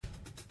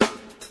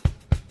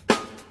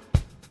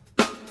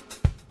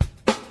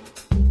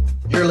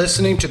You're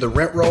listening to the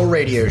Rent Roll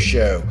Radio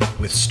Show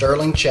with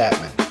Sterling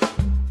Chapman.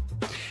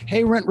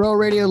 Hey, Rent Roll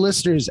Radio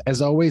listeners.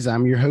 As always,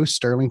 I'm your host,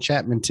 Sterling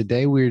Chapman.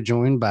 Today, we're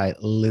joined by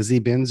Lizzy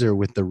Benzer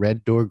with the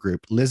Red Door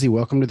Group. Lizzy,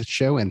 welcome to the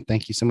show, and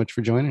thank you so much for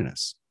joining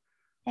us.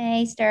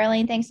 Hey,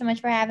 Sterling. Thanks so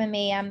much for having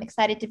me. I'm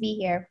excited to be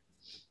here.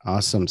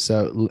 Awesome.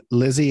 So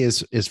Lizzy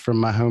is from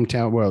my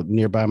hometown, well,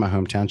 nearby my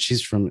hometown.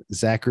 She's from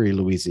Zachary,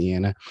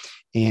 Louisiana,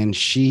 and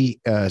she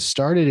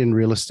started in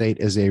real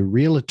estate as a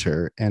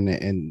realtor and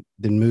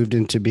then moved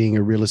into being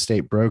a real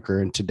estate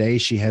broker. And today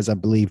she has, I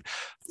believe,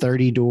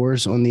 30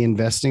 doors on the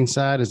investing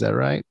side. Is that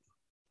right?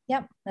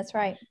 Yep, that's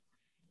right.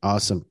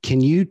 Awesome. Can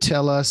you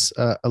tell us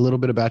a little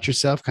bit about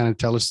yourself? Kind of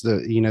tell us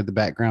the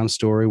background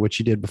story, what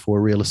you did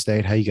before real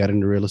estate, how you got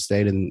into real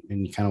estate, and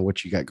kind of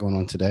what you got going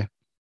on today.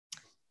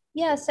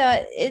 Yeah,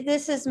 so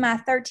this is my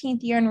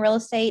 13th year in real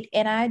estate,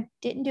 and I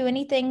didn't do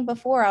anything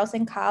before. I was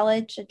in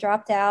college. I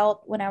dropped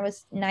out when I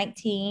was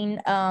 19.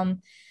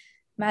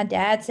 My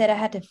dad said I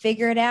had to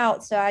figure it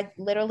out, so I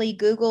literally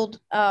Googled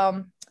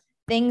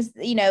things,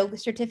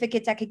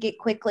 certificates I could get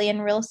quickly,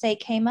 and real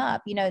estate came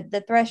up.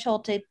 The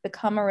threshold to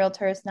become a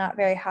realtor is not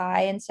very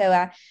high, and so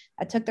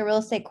I took the real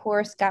estate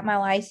course, got my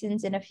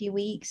license in a few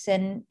weeks,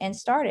 and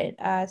started.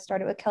 I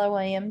started with Keller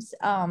Williams.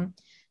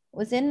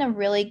 Was in a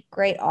really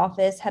great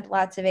office, had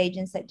lots of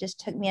agents that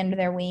just took me under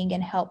their wing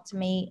and helped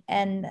me.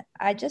 And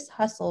I just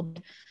hustled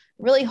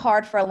really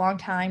hard for a long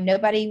time.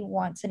 Nobody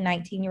wants a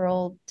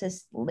 19-year-old to,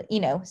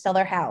 sell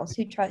their house.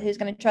 Who's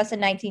going to trust a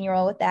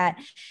 19-year-old with that?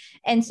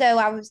 And so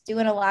I was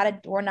doing a lot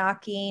of door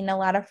knocking, a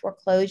lot of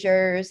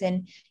foreclosures,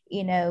 and,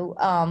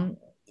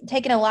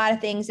 taking a lot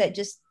of things that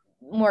just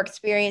more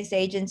experienced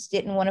agents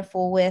didn't want to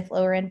fool with,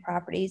 lower end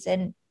properties.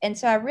 And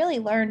so I really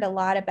learned a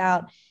lot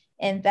about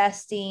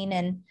investing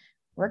and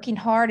working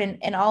hard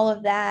and all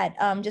of that,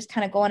 just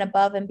kind of going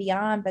above and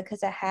beyond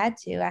because I had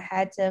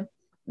to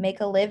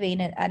make a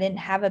living and I didn't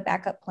have a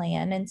backup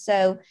plan. And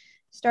so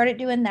started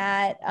doing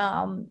that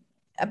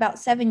about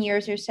 7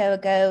 years or so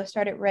ago,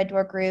 started Red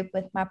Door Group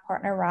with my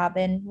partner,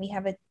 Robin. We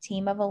have a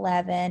team of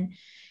 11.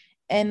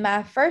 And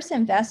my first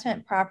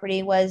investment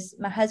property was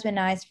my husband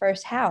and I's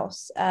first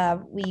house.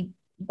 We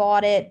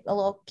bought it,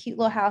 a cute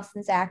little house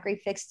in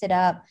Zachary, fixed it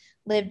up,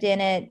 lived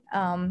in it,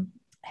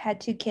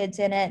 had 2 kids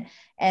in it,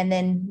 and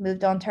then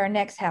moved on to our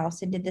next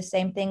house and did the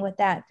same thing with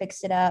that,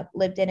 fixed it up,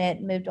 lived in it,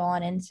 moved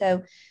on. And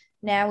so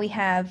now we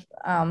have,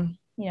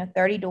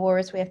 30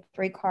 doors, we have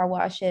 3 car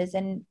washes,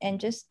 and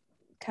just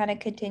kind of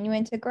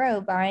continuing to grow,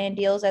 buying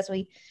deals as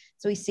we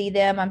see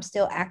them. I'm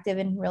still active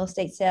in real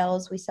estate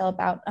sales. We sell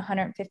about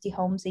 150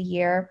 homes a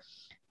year.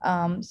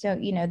 So,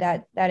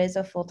 that is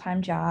a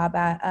full-time job.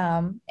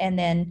 And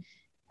then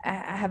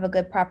I have a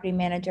good property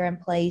manager in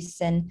place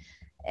and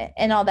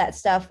all that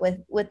stuff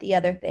with the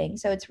other thing.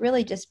 So it's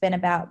really just been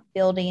about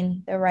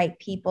building the right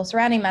people,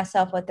 surrounding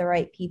myself with the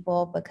right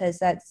people, because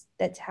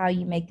that's how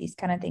you make these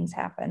kind of things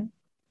happen.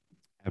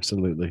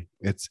 Absolutely.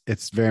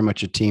 It's very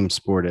much a team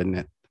sport, isn't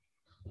it?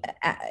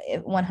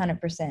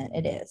 100%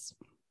 it is.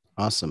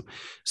 Awesome.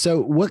 So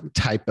what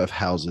type of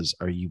houses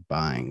are you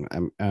buying?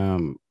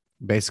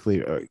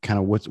 Basically kind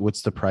of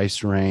what's the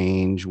price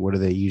range? What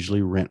do they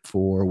usually rent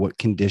for? What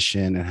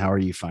condition, and how are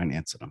you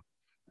financing them?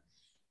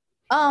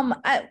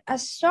 I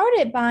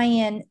started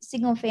buying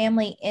single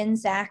family in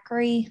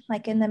Zachary,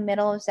 like in the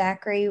middle of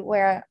Zachary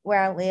where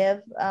I live.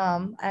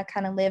 I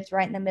kind of lived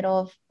right in the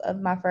middle of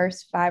my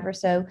first 5 or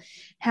so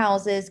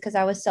houses because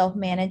I was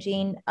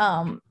self-managing.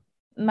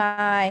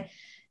 My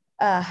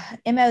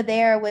MO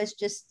there was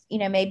just,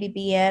 maybe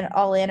being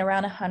all in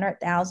around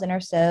 100,000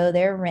 or so.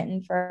 They're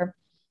renting for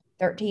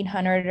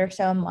 1,300 or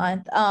so a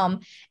month.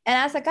 And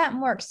as I got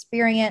more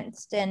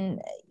experienced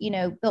and,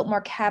 built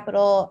more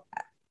capital,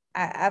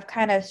 I've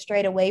kind of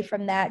strayed away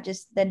from that.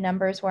 Just the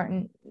numbers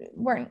weren't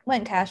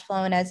cash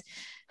flowing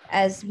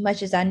as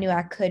much as I knew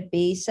I could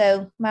be.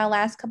 So my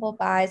last couple of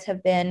buys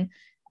have been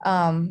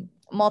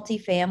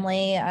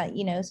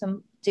multifamily,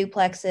 some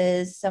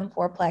duplexes, some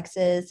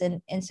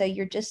fourplexes. And so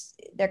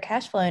they're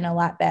cash flowing a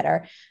lot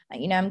better.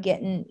 I'm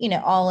getting,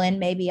 all in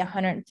maybe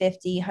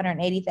 150,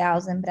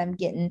 180,000, but I'm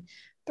getting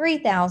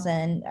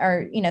 3,000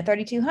 or,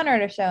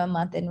 3,200 or so a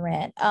month in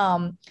rent.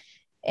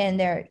 And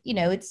they're,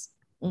 it's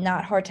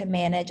not hard to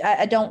manage.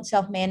 I don't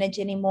self-manage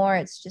anymore.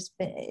 I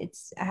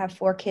have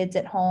 4 kids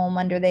at home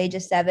under the age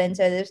of 7.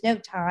 So there's no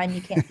time. You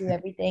can't do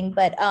everything,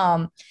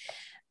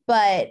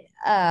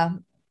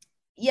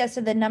 yeah,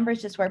 so the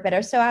numbers just work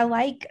better. So I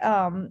like,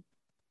 I'm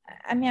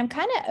kind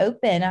of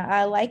open.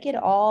 I like it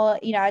all.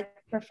 I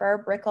prefer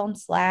brick on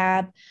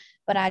slab,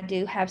 but I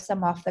do have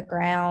some off the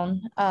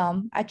ground.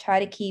 I try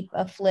to keep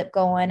a flip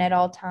going at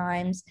all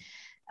times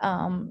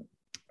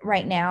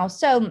right now.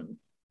 So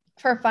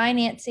for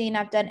financing,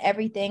 I've done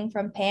everything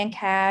from paying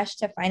cash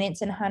to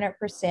financing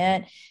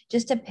 100%.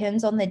 Just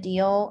depends on the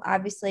deal.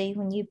 Obviously,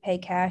 when you pay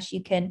cash,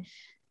 you can,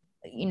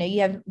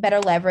 you have better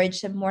leverage,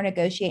 some more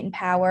negotiating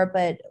power.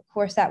 But of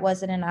course, that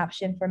wasn't an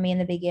option for me in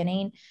the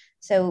beginning.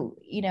 So,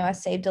 I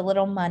saved a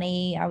little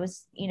money. I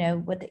was,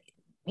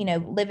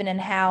 living in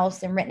a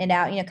house and renting it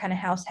out, kind of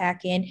house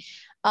hacking.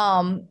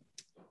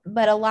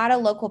 but a lot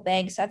of local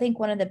banks, I think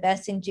one of the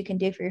best things you can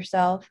do for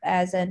yourself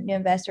as a new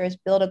investor is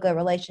build a good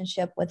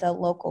relationship with a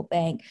local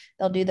bank.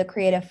 They'll do the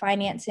creative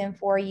financing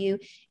for you.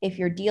 If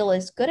your deal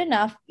is good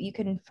enough, you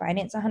can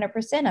finance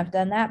 100%. I've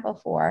done that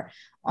before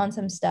on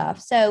some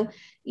stuff. So,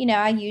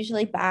 I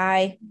usually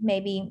buy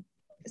maybe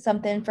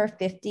something for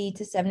 50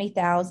 to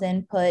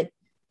 70,000, put,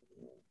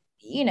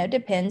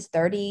 depends,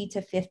 30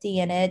 to 50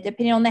 in it,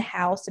 depending on the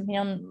house, depending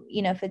on,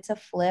 if it's a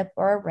flip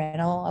or a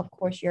rental. Of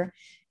course,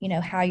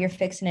 how you're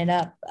fixing it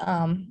up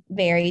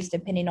varies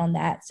depending on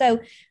that. So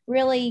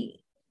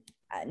really,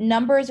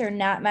 numbers are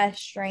not my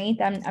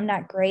strength. I'm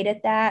not great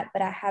at that,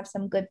 but I have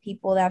some good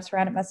people that I've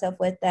surrounded myself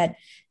with that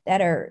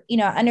are,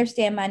 I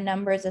understand my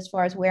numbers as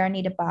far as where I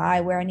need to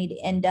buy, where I need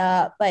to end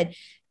up. But,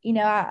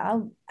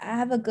 I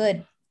have a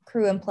good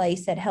crew in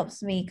place that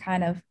helps me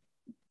kind of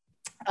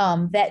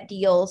vet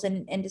deals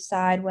and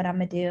decide what I'm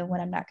going to do and what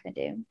I'm not going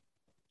to do.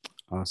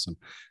 Awesome.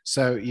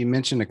 So you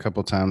mentioned a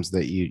couple times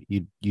that you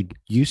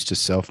used to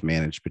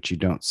self-manage, but you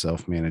don't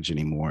self-manage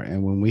anymore.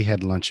 And when we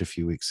had lunch a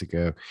few weeks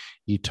ago,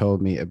 you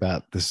told me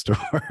about the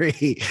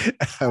story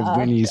of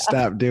when you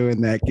stopped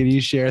doing that. Can you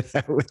share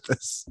that with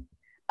us?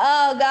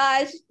 Oh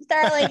gosh,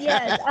 Sterling,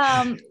 yes.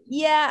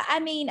 Yeah,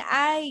 I mean,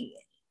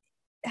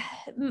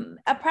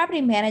 a property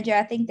manager,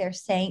 I think they're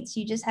saints.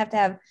 You just have to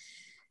have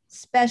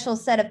special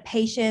set of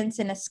patience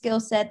and a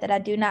skill set that I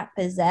do not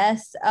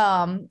possess.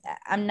 I'm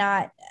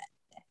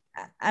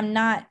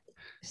not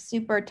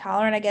super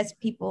tolerant. I guess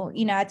people,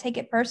 I take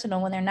it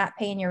personal when they're not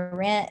paying your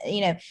rent,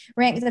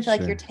 because I feel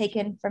like you're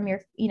taken from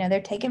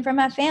they're taken from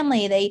my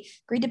family. They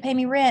agreed to pay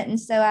me rent. And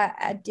so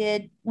I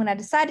did, when I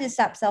decided to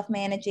stop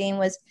self-managing,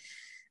 was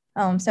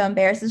so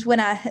embarrassed, is when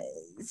I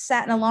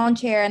sat in a lawn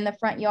chair in the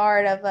front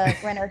yard of a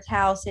renter's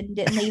house and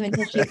didn't leave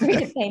until she agreed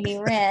to pay me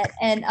rent.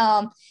 And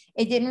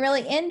it didn't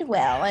really end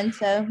well. And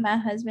so my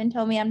husband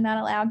told me I'm not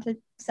allowed to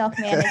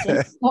self-manage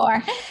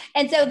anymore.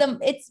 And so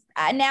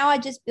now I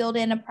just build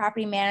in a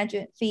property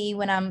management fee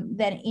when I'm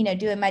then,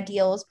 doing my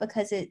deals,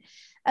 because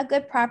a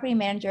good property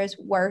manager is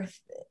worth,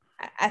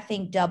 I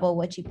think, double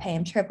what you pay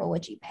them, triple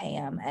what you pay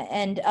them.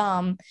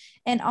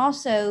 And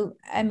also,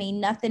 I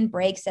mean, nothing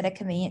breaks at a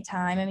convenient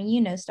time. I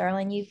mean,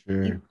 Starling, you've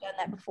done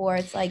that before.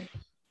 It's like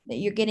that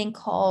you're getting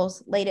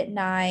calls late at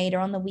night or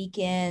on the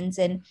weekends,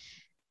 and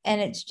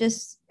it's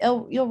just,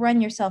 you'll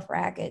run yourself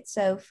ragged.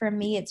 So for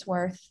me, it's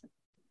worth,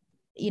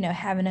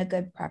 having a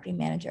good property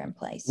manager in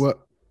place.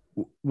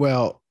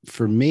 Well,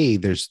 for me,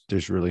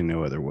 there's really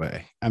no other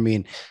way. I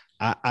mean,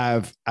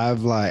 I've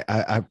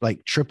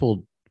like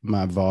tripled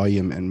my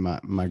volume and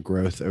my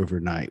growth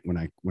overnight when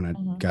I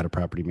got a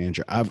property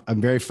manager.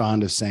 I'm very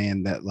fond of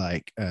saying that,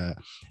 like,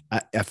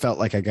 I felt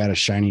like I got a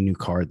shiny new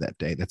car that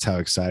day. That's how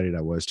excited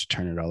I was to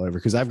turn it all over,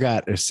 because I've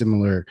got a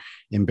similar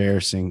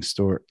embarrassing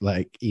story,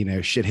 like,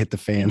 shit hit the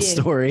fan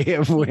story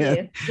of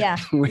when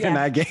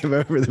I gave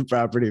over the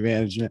property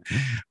management.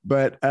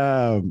 But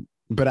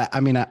I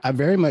mean, I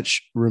very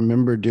much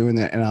remember doing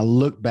that. And I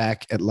look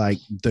back at like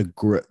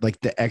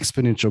the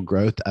exponential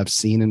growth I've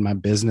seen in my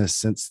business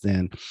since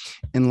then.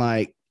 And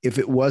like, if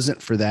it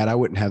wasn't for that, I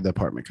wouldn't have the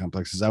apartment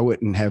complexes. I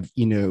wouldn't have,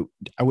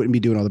 I wouldn't be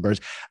doing all the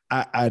birds.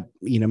 My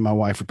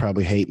wife would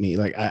probably hate me.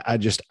 Like,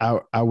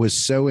 I was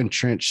so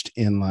entrenched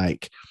in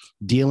like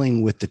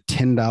dealing with the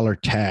 $10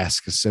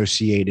 task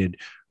associated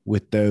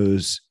with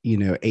those,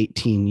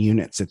 18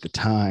 units at the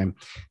time,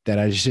 that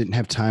I just didn't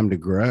have time to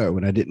grow.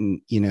 And I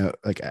didn't,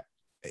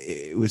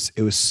 it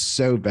was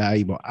so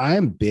valuable. I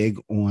am big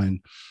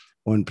on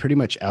pretty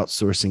much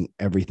outsourcing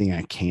everything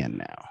I can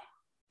now,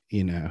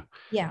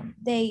 Yeah.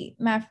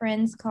 My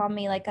friends call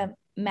me like a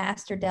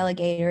master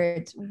delegator.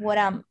 It's what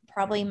I'm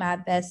probably my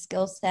best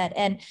skill set.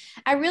 And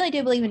I really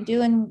do believe in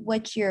doing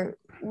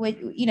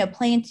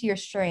playing to your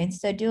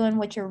strengths. So doing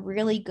what you're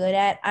really good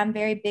at. I'm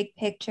very big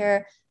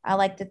picture. I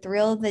like the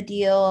thrill of the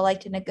deal. I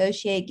like to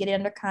negotiate, get it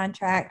under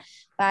contract,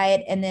 buy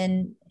it,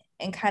 and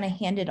kind of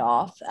hand it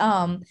off.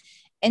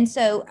 And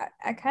so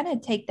I kind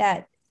of take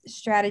that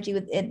strategy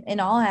in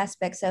all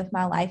aspects of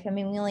my life. I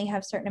mean, we only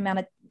have a certain amount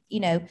of,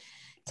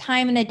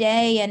 time in a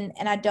day, and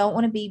I don't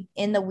want to be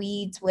in the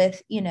weeds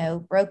with,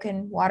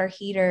 broken water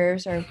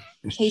heaters or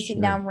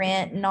chasing down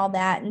rent and all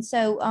that. And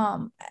so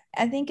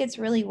I think it's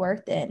really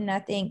worth it. And I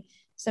think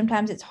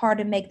sometimes it's hard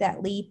to make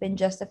that leap and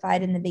justify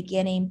it in the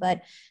beginning,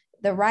 but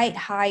the right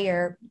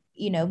hire,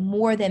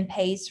 more than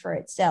pays for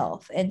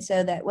itself. And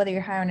so that whether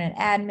you're hiring an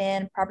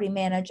admin, property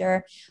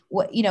manager,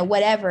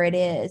 whatever it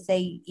is,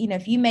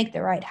 if you make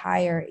the right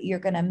hire, you're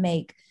going to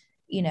make,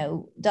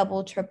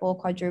 double, triple,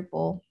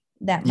 quadruple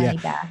that money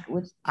back.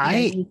 With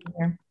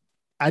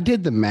I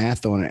did the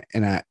math on it,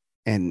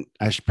 and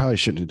I probably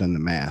shouldn't have done the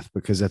math,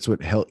 because that's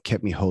what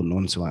kept me holding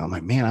on so long. I'm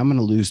like, man, I'm going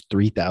to lose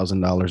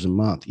 $3,000 a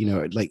month,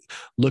 like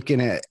looking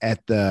at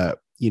the,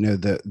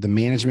 the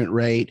management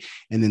rate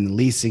and then the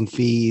leasing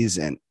fees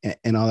and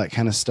all that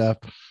kind of stuff.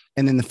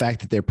 And then the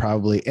fact that they're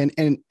probably,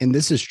 and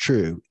this is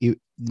true,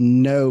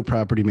 no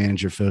property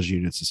manager fills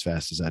units as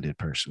fast as I did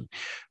personally.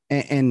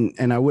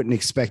 And I wouldn't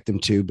expect them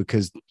to,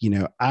 because,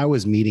 I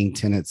was meeting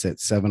tenants at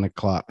 7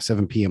 o'clock,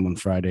 7 p.m. on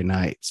Friday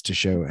nights to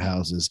show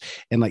houses,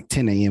 and like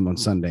 10 a.m. on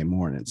Sunday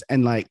mornings.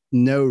 And like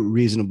no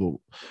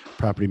reasonable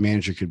property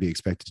manager could be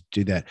expected to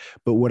do that.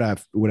 But what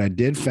I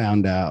did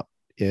found out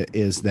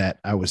is that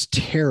I was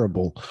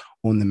terrible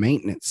on the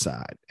maintenance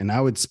side, and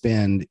I would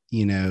spend,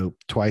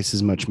 twice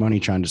as much money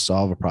trying to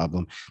solve a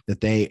problem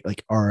that they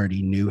like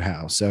already knew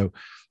how. So,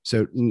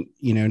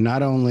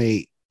 not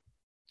only,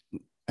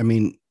 I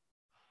mean,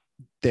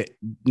 that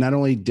not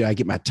only did I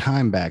get my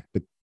time back,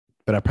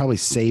 but I probably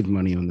saved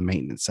money on the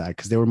maintenance side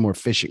because they were more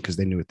efficient because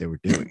they knew what they were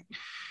doing.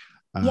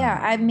 Yeah,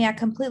 I mean, I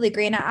completely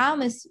agree. And I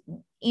almost,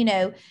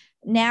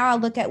 now I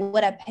look at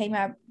what I pay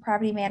my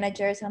property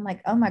managers and I'm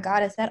like, oh my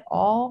God, is that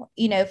all,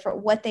 for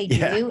what they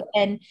Yeah, do?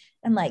 And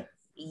I'm like,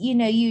 you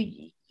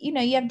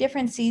have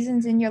different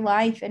seasons in your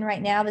life. And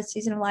right now, the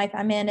season of life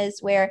I'm in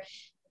is where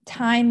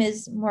time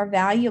is more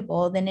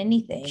valuable than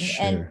anything.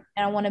 sure.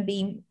 And I want to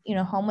be,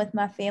 home with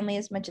my family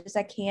as much as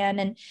I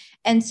can.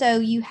 And so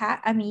you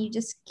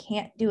just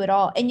can't do it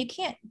all, and you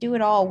can't do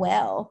it all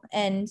well.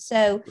 And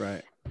so,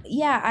 Right.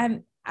 yeah,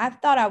 I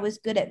thought I was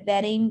good at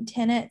vetting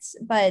tenants,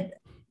 but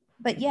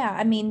yeah,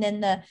 I mean, then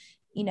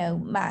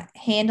my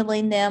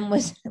handling them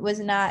was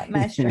not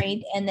my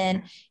strength. And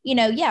then,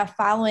 yeah,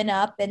 following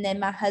up, and then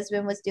my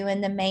husband was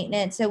doing the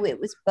maintenance. So it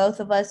was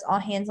both of us all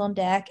hands on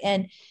deck.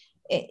 And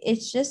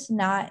it's just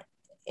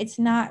it's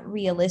not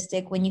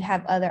realistic when you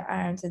have other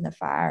irons in the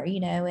fire,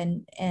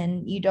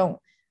 and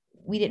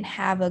we didn't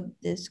have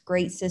this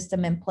great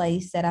system in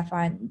place that I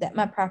find that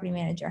my property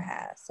manager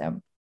has.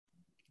 So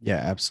Yeah,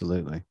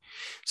 absolutely.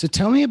 So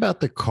tell me about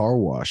the car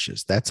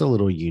washes. That's a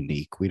little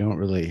unique. We don't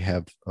really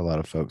have a lot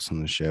of folks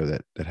on the show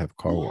that have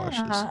car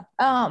washes.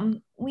 yeah,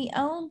 we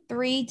own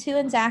three, two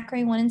in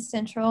Zachary, one in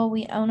Central.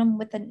 We own them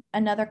with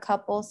another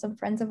couple, some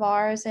friends of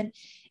ours, and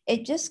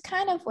it just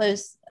kind of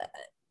was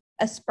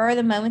a spur of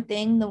the moment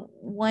thing.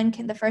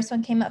 The first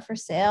one came up for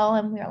sale,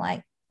 and we were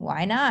like,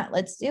 why not?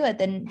 Let's do it.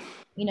 Then,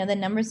 the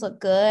numbers look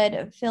good.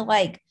 I feel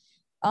like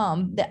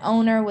the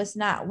owner was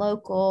not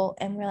local,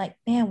 and we're like,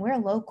 man, we're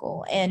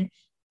local, and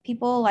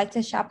people like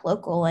to shop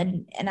local.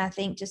 And I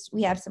think just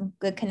we have some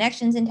good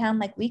connections in town.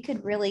 Like we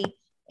could really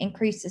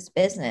increase this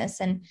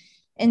business.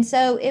 And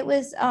so it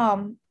was,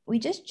 we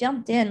just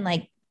jumped in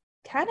like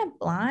kind of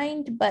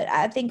blind, but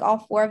I think all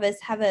four of us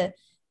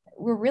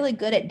we're really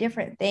good at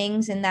different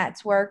things, and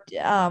that's worked.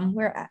 I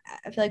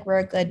feel like we're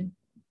a good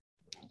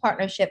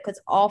partnership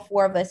because all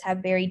four of us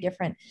have very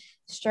different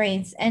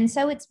strengths, and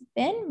so it's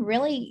been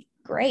really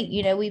great.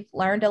 We've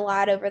learned a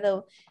lot over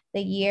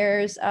the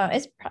years.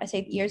 It's probably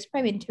say years,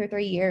 probably been 2 or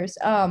 3 years.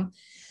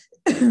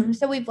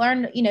 So we've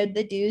learned,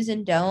 the do's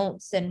and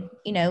don'ts, and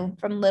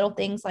from little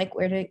things like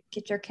where to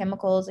get your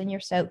chemicals and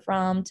your soap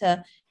from,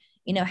 to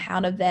how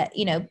to vet.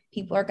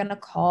 People are going to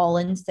call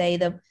and say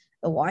the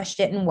wash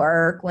didn't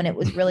work when it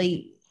was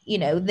really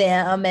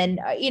them, and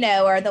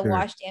or the Sure.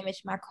 wash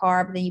damaged my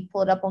car, but then you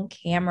pull it up on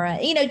camera.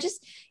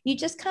 You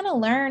just kind of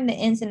learn the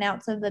ins and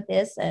outs of the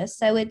business.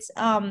 So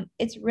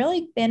it's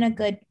really been a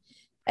good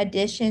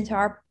addition to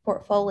our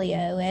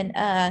portfolio.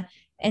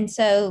 And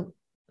so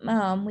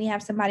we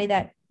have somebody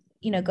that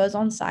goes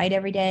on site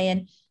every day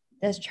and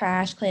does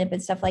trash cleanup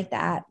and stuff like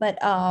that. But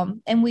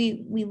and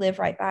we live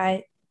right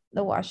by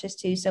the washes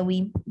too, so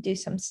we do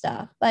some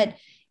stuff. But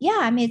yeah,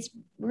 I mean, it's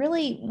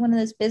really one of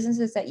those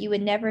businesses that you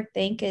would never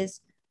think is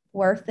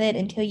worth it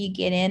until you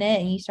get in it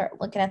and you start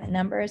looking at the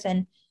numbers.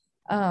 And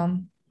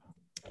um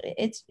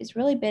it's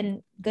really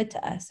been good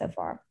to us so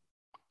far.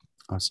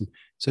 Awesome.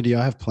 So do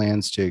y'all have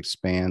plans to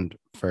expand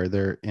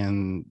further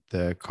in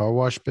the car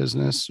wash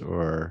business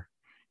or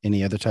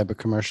any other type of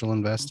commercial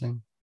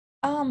investing?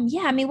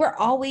 Yeah, I mean, we're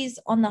always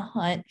on the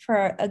hunt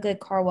for a good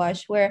car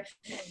wash where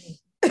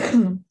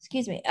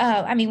excuse me.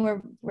 I mean,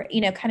 we're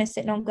kind of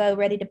sitting on go,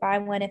 ready to buy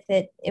one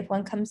if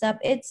one comes up.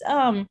 It's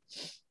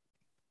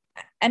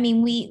I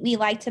mean, we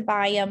like to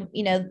buy them.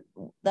 The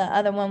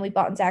other one we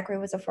bought in Zachary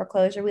was a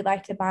foreclosure. We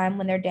like to buy them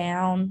when they're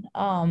down,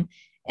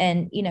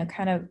 and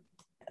kind of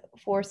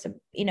force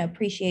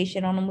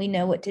appreciation on them. We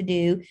know what to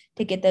do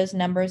to get those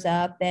numbers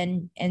up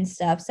and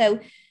stuff. So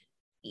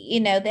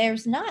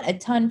there's not a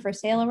ton for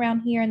sale around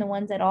here, and the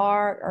ones that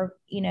are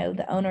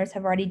the owners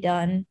have already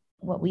done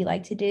what we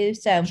like to do.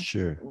 So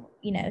Sure.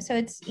 so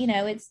it's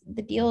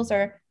the deals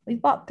are,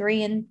 we've bought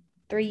 3 in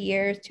 3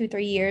 years, 2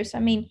 3 years. I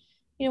mean,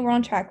 we're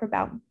on track for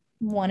about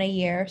one a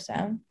year.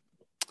 So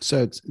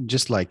So it's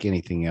just like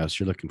anything else.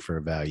 You're looking for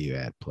a value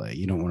add play.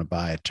 You don't want to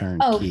buy a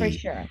oh, for turnkey.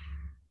 sure.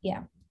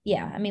 Yeah.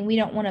 Yeah. I mean, we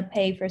don't want to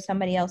pay for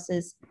somebody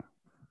else's,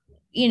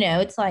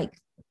 it's like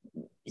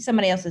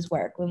somebody else's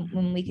work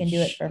when we can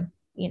do it for,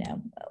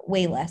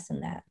 way less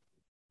than that.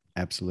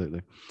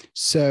 Absolutely.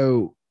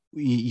 So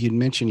you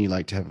mentioned you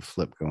like to have a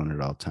flip going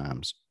at all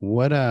times.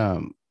 What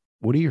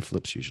do your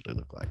flips usually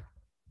look like?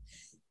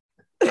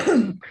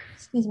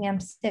 Excuse me, I'm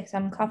sick, so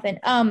I'm coughing.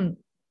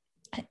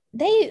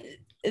 They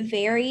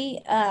vary.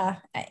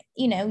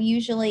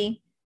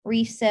 Usually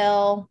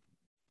resell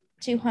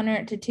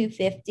 200 to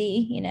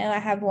 250. I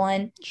have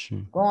one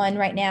Sure. going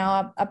right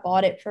now. I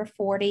bought it for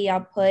 40.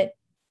 I'll put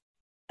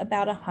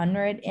about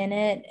 100 in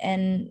it,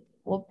 and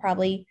we'll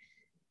probably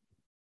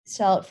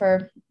sell it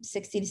for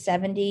 60 to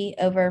 70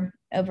 over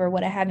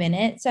what I have in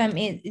it. So I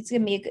mean, it's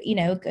gonna be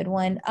a good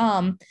one.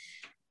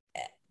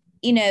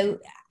 You know,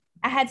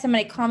 I had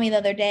somebody call me the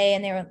other day,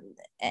 and they were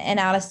an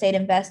out of state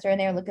investor, and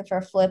they were looking for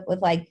a flip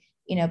with like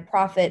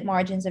profit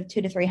margins of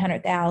 200 to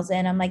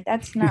 300,000. I'm like,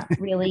 that's not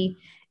really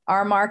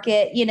our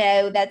market.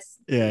 That's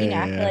Yeah, I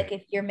yeah, feel yeah. like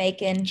if you're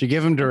making Did you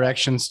give them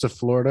directions to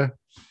Florida?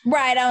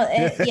 right,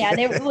 yeah,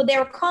 they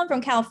were calling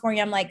from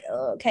California. I'm like,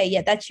 oh, okay,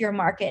 yeah, that's your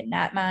market,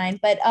 not mine.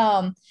 But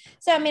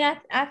so I mean,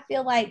 I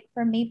feel like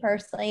for me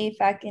personally,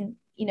 if I can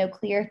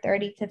clear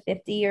 30 to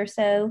 50 or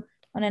so,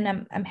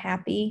 and I'm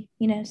happy.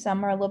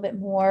 Some are a little bit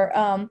more.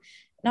 And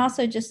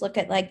also just look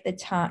at like the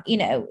time.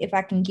 If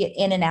I can get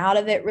in and out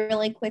of it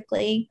really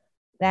quickly,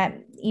 that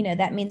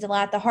means a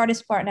lot. The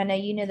hardest part, and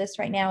I know this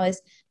right now,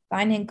 is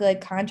finding good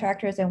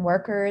contractors and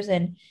workers,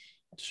 and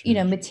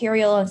Sure.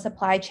 material and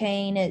supply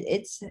chain.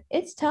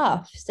 It's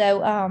tough.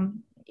 So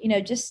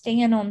just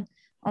staying on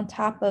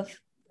top of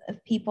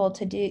people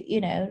to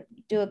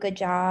do a good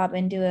job,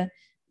 and do a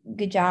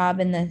good job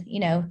in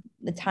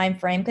the time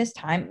frame, because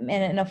time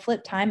and a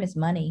flip time is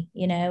money.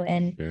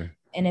 And Sure.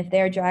 if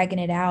they're dragging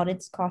it out,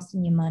 it's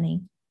costing you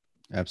money.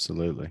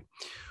 Absolutely.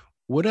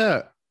 What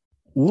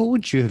what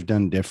would you have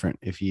done different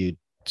if you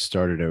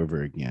started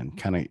over again?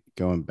 Kind of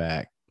going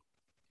back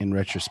in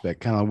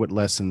retrospect, kind of what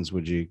lessons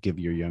would you give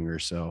your younger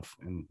self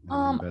in the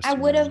I investing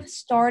would realm? have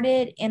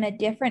started in a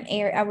different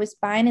area. I was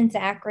buying in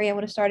Zachary. I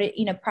would have started,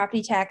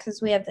 property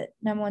taxes. We have the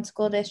number one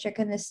school district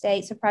in the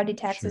state, so property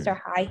taxes Sure.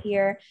 are high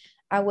here.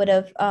 I would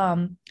have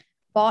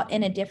bought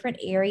in a different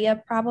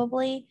area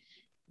probably,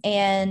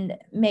 and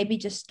maybe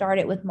just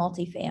started with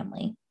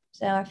multifamily.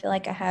 So I feel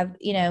like I have,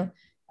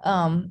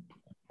 um,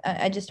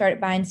 I just started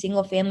buying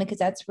single family because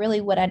that's really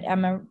what I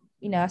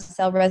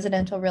sell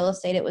residential real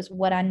estate. It was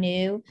what I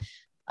knew.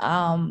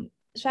 So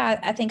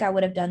I think I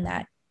would have done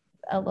that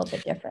a little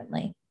bit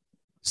differently.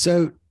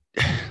 So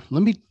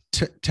let me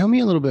tell me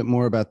a little bit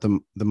more about the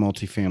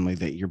multifamily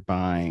that you're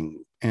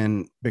buying.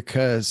 And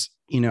because,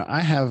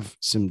 I have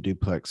some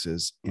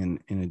duplexes in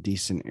a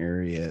decent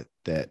area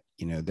that,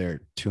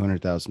 they're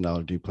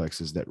 $200,000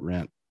 duplexes that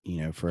rent,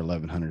 for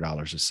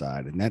 $1,100 a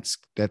side. And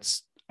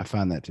I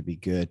find that to be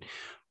good.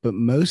 But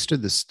most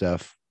of the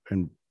stuff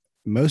and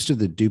most of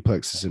the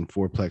duplexes and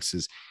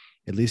fourplexes,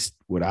 at least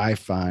what I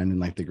find in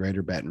like the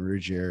greater Baton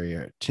Rouge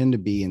area, tend to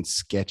be in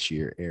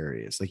sketchier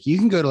areas. Like you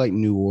can go to like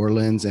New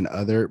Orleans and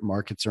other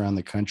markets around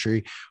the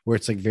country where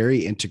it's like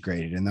very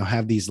integrated, and they'll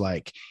have these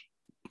like,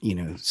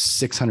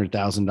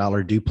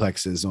 $600,000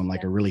 duplexes on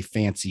like a really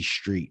fancy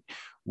street.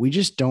 We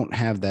just don't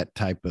have that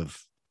type of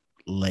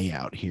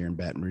layout here in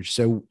Baton Rouge.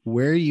 So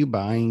where are you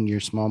buying your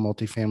small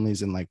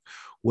multifamilies, and like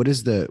what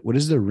is the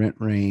rent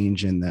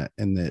range and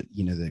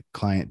the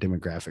client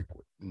demographic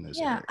in those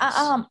Yeah,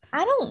 areas?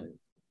 I don't.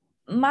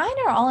 Mine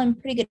are all in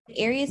pretty good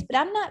areas, but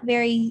I'm not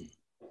very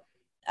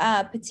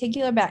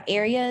particular about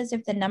areas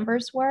if the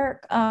numbers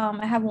work.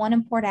 I have one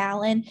in Port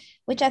Allen,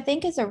 which I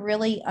think is a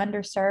really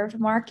underserved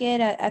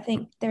market. I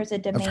think there's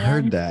I've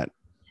heard that.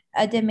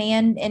 a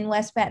demand in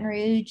West Baton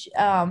Rouge.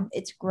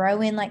 It's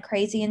growing like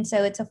crazy, and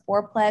so it's a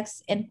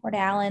fourplex in Port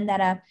Allen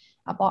that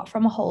I bought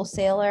from a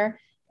wholesaler,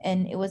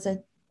 and it was a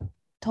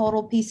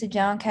total piece of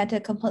junk. Had to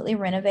completely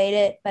renovate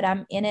it, but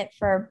I'm in it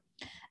for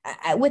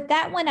with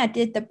that one. I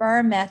did the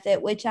burr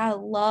method, which I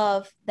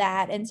love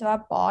that. And so I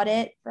bought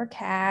it for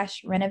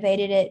cash,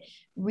 renovated it,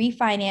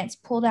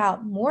 refinanced, pulled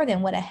out more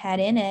than what I had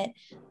in it.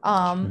 Sure.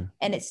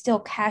 And it still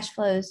cash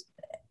flows.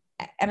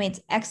 I mean,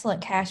 it's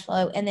excellent cash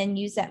flow, and then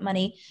use that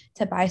money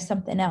to buy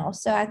something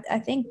else. So I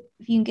think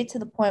if you can get to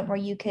the point where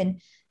you can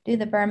do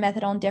the burn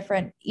method on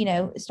different,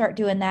 start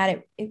doing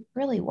that, it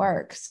really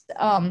works.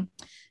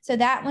 So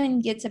that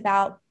one gets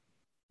about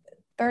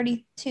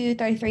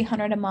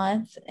 3,300 a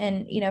month.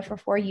 And, for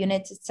 4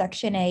 units, it's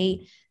Section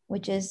 8,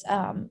 which is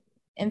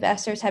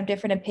investors have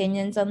different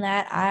opinions on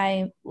that.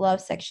 I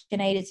love Section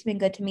 8. It's been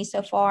good to me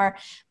so far,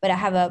 but I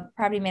have a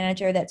property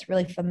manager that's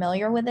really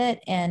familiar with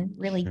it and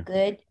really Sure.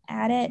 good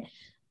at it.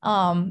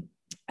 I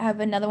have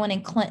another one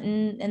in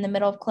Clinton, in the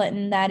middle of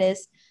Clinton, that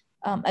is,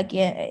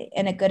 again,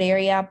 in a good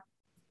area.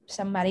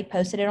 Somebody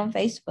posted it on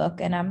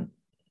Facebook, and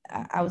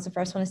I was the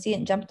first one to see it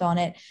and jumped on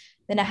it.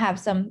 Then I have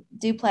some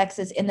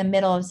duplexes in the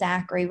middle of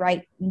Zachary,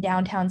 right in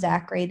downtown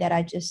Zachary, that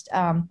I just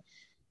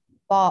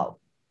bought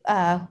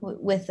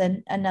with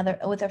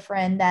with a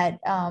friend that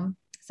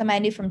somebody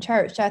knew from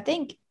church. So I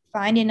think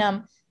finding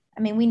them. I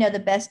mean, we know the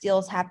best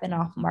deals happen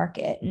off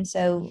market, and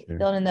so Sure.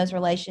 building those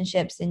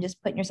relationships and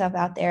just putting yourself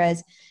out there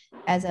as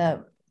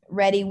a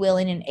ready,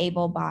 willing, and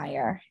able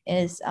buyer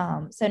is.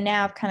 So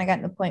now I've kind of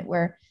gotten to the point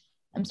where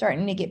I'm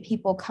starting to get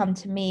people come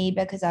to me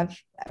because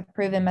I've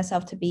proven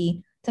myself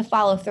to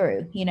follow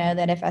through.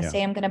 That if I Yeah.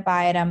 say I'm going to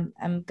buy it, I'm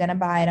going to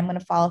buy it. I'm going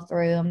to follow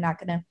through. I'm not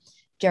going to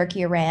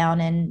jerky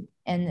around. And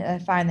And I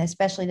find that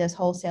especially those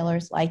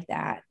wholesalers like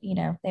that,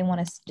 they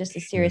want just a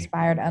serious Sure.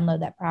 buyer to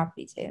unload that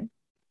property to.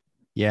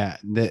 Yeah.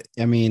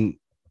 I mean,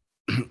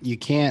 you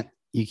can't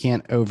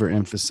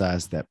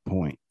overemphasize that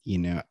point.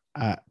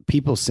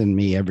 People send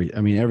me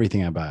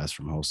everything I buy is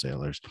from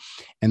wholesalers,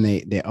 and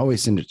they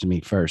always send it to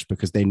me first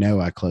because they know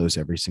I close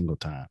every single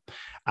time.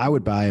 I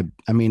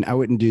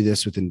wouldn't do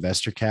this with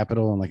investor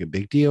capital and like a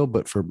big deal,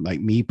 but for like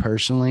me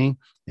personally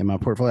in my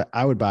portfolio,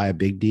 I would buy a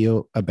bad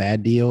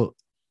deal,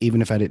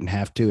 even if I didn't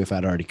have to, if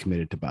I'd already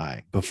committed to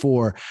buy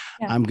before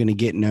Yeah. I'm going to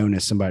get known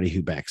as somebody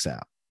who backs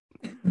out.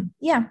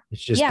 Yeah.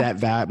 It's just Yeah.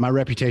 that my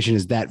reputation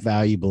is that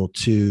valuable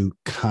to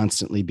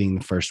constantly being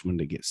the first one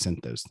to get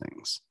sent those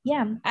things.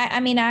 Yeah. I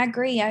mean, I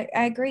agree. I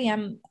agree.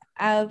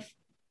 I've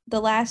the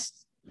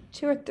last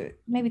two or three,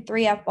 maybe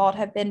three I've bought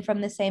have been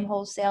from the same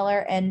wholesaler,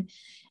 and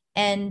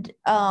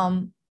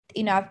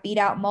I've beat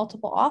out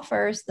multiple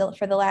offers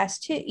for the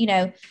last two,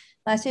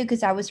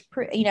 because I was,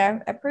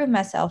 I proved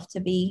myself to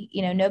be,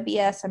 no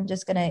BS. I'm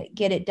just gonna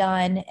get it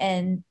done,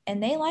 and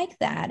they like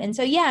that. And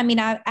so, yeah, I mean,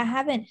 I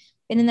haven't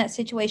been in that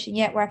situation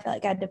yet where I feel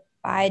like I had to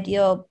buy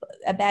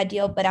a bad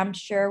deal, but I'm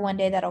sure one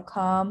day that'll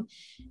come,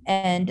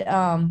 and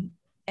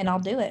I'll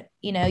do it.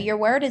 Your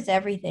word is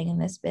everything in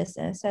this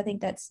business. So I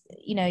think that's,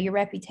 your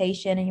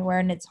reputation and your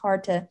word, and it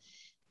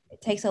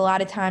takes a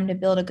lot of time to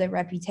build a good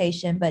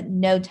reputation, but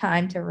no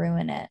time to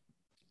ruin it.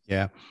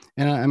 Yeah,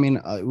 and I mean,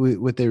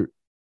 with their,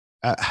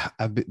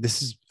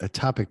 this is a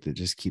topic that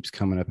just keeps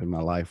coming up in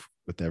my life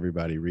with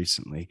everybody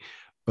recently.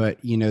 But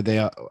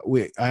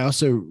I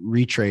also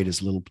retrade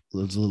as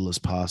little as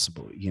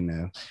possible.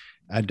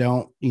 I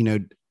don't,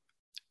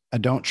 I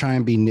don't try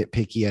and be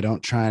nitpicky. I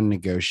don't try and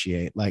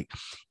negotiate. Like,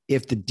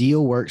 if the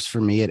deal works for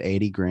me at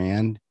 80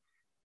 grand,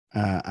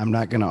 I'm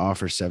not going to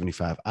offer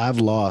 75. I've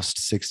lost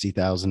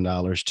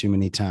 $60,000 too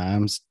many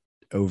times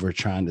over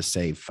trying to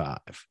save five.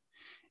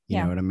 You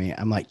know Yeah. what I mean?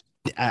 I'm like,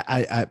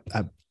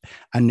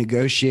 I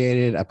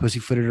negotiated, I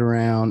pussyfooted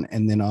around,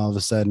 and then all of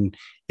a sudden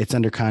it's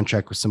under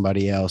contract with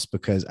somebody else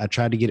because I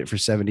tried to get it for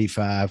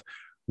 75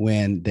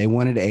 when they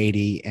wanted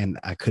 80, and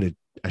I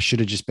should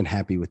have just been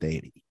happy with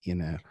 80.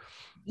 I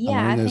Yeah,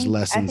 learned those I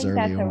lessons think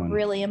early that's a on.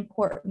 really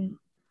important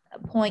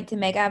point to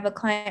make. I have a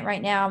client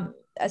right now.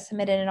 I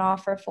submitted an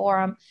offer for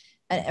him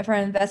for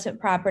an investment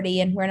property,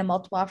 and we're in a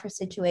multiple offer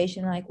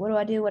situation. Like, what do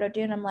I do? What do I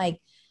do? And I'm like,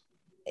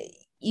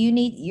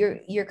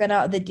 you're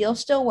gonna, the deal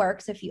still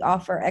works if you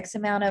offer X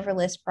amount over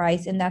list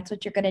price, and that's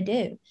what you're gonna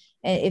do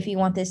if you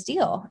want this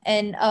deal.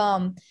 And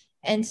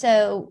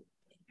so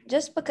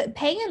just because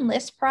paying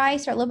list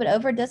price or a little bit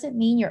over doesn't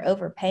mean you're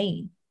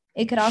overpaying.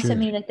 It could also Sure.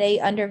 mean that they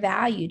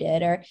undervalued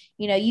it, or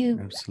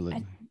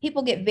Absolutely.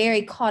 people get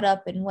very caught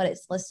up in what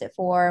it's listed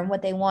for and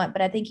what they want,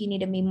 but I think you need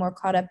to be more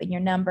caught up in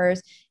your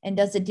numbers, and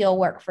does the deal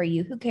work for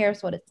you? Who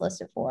cares what it's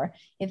listed for?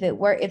 If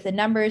the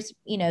numbers,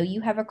 you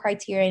have a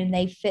criteria and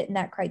they fit in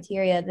that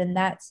criteria, then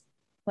that's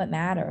what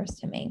matters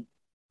to me.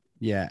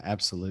 Yeah,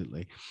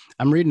 absolutely.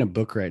 I'm reading a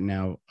book right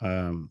now.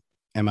 Am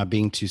I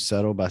Being Too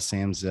Subtle by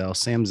Sam Zell.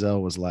 Sam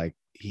Zell was like,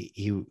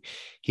 he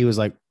was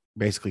like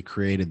basically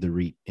created the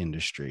REIT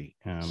industry.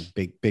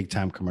 Big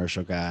time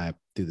commercial guy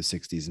through the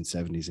 60s and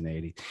 70s and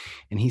 80s.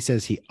 And he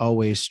says he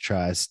always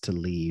tries to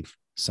leave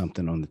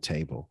something on the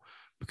table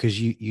because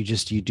you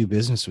do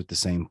business with the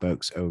same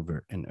folks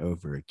over and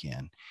over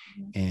again.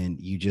 Mhm. And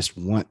you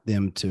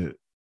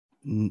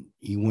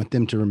want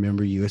them to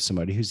remember you as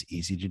somebody who's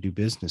easy to do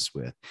business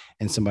with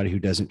and somebody who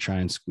doesn't try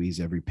and squeeze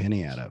every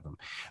penny out of them.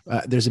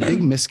 There's a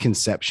big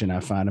misconception I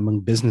find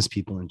among business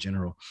people in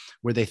general,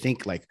 where they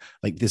think like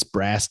this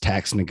brass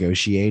tacks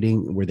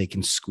negotiating where they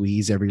can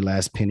squeeze every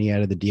last penny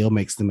out of the deal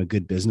makes them a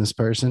good business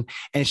person.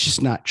 And it's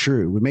just not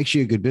true. What makes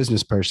you a good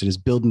business person is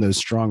building those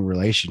strong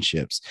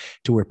relationships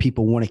to where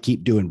people want to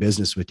keep doing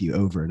business with you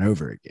over and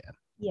over again.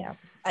 Yeah.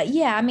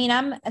 Yeah. I mean,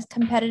 I'm as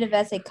competitive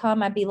as they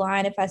come. I'd be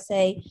lying if I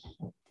say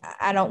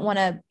I don't want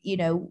to,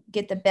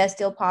 get the best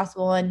deal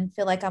possible and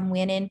feel like I'm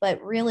winning. But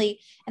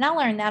really, and I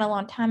learned that a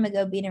long time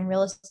ago being in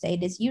real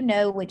estate, is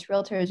which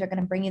realtors are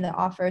going to bring you the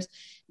offers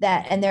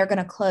and they're going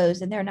to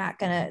close, and they're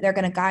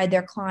going to guide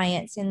their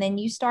clients. And then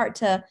you start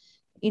to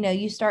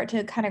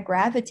kind of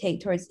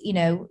gravitate towards,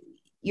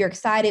 you're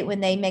excited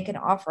when they make an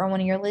offer on one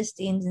of your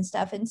listings and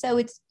stuff. And so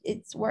it's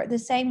the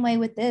same way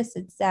with this.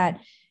 It's that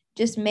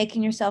just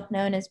making yourself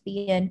known as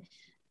being,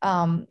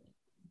 um,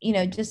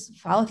 just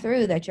follow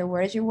through, that your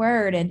word is your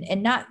word,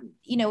 and not,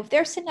 if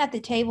they're sitting at the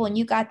table and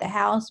you got the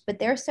house, but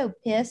they're so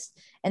pissed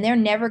and they're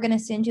never going to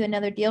send you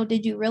another deal,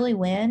 did you really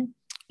win?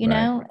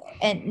 Right.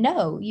 And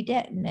no, you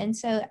didn't. And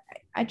so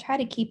I try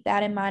to keep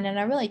that in mind, and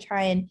I really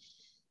try and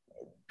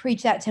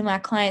preach that to my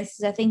clients,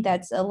 because I think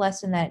that's a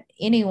lesson that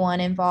anyone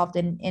involved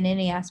in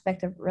any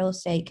aspect of real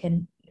estate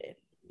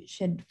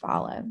should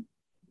follow.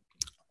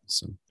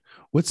 So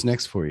what's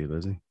next for you,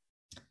 Lizzy?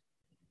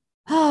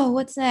 Oh,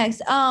 what's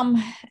next?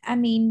 I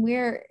mean,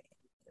 we're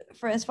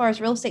for as far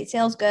as real estate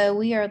sales go,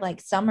 we are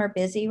like summer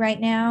busy right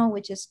now,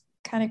 which is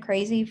kind of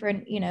crazy for,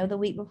 the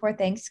week before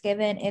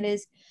Thanksgiving.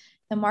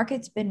 The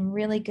market's been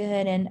really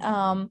good.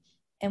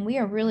 and we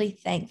are really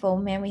thankful,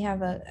 man. We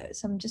have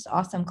some just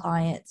awesome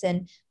clients,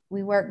 and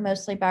we work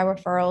mostly by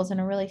referrals, and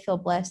I really feel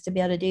blessed to be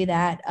able to do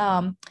that.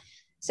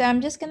 So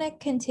I'm just going to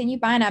continue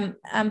buying.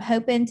 I'm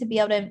hoping to be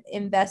able to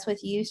invest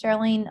with you,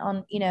 Sterling,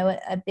 on,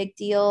 a big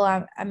deal.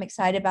 I'm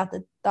excited about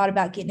the thought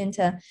about getting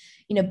into,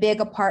 big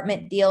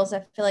apartment deals.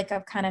 I feel like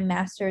I've kind of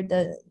mastered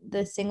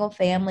the single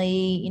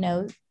family,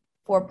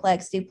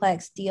 fourplex,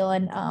 duplex deal.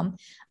 And I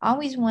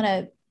always want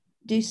to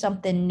do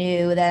something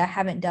new that I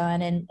haven't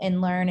done,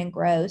 and learn and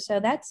grow. So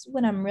that's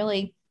what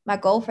my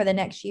goal for the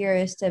next year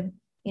is to,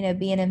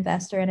 be an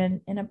investor in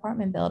an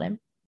apartment building.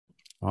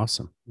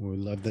 Awesome. We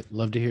love that.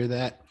 Love to hear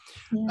that.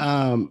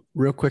 Yeah.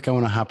 Real quick, I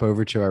want to hop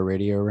over to our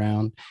radio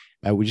round.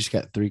 We just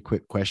got 3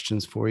 quick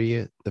questions for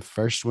you. The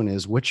first one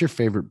is, what's your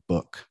favorite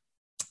book?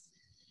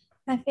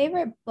 My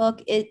favorite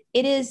book, it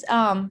is, you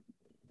want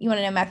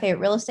to know my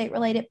favorite real estate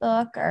related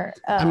book, or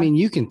I mean,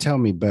 you can tell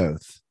me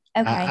both.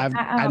 okay.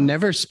 I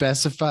never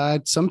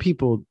specified. Some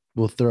people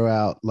will throw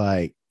out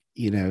like,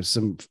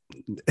 some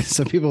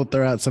people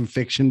throw out some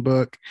fiction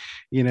book,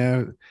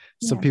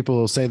 some people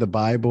will say the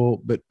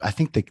Bible, but I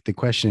think the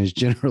question is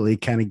generally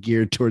kind of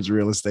geared towards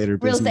real estate or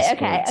real business. estate.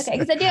 Okay.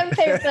 Because I do have a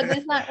favorite book, but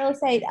it's not real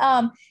estate.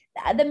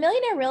 The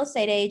Millionaire Real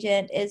Estate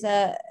Agent is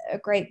a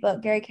great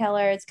book. Gary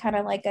Keller. It's kind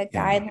of like a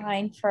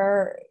guideline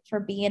for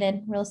being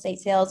in real estate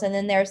sales. And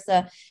then there's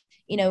the,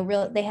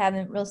 they have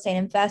a real estate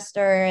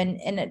investor,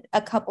 and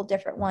a couple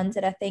different ones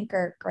that I think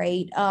are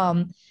great.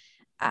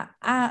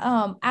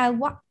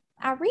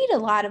 I read a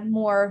lot of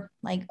more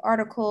like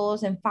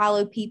articles and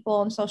follow people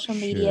on social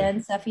media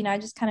and stuff. I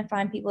just kind of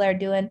find people that are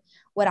doing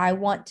what I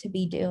want to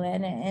be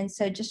doing. And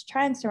so just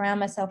try and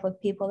surround myself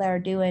with people that are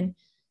doing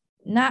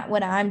not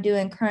what I'm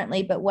doing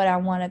currently, but what I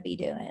want to be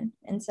doing.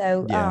 And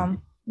so,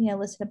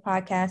 listen to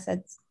podcasts.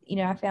 That's,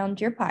 I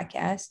found your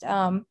podcast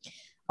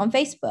on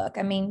Facebook.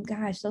 I mean,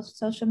 gosh,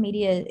 social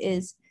media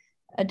is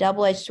a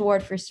double-edged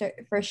sword for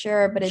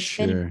sure, but it's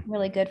been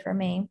really good for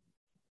me.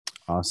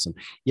 Awesome.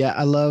 Yeah,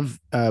 I love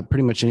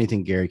pretty much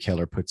anything Gary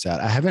Keller puts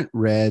out. I haven't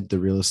read The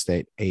Real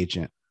Estate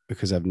Agent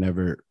because I've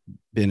never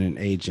been an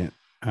agent.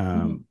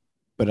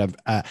 But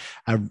I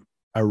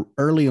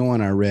early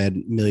on, I read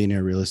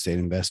Millionaire Real Estate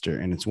Investor,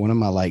 and it's one of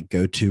my like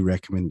go-to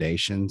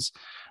recommendations.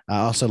 I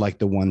also like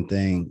The One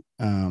Thing.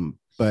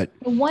 But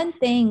The One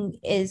Thing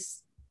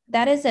is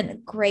a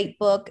great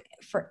book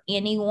for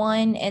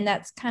anyone. And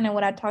that's kind of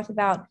what I talked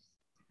about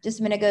just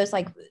a minute ago, is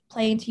like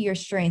playing to your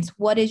strengths.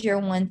 What is your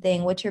one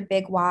thing? What's your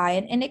big why?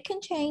 And it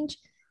can change,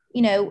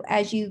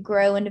 as you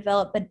grow and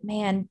develop. But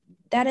man,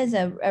 that is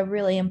a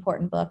really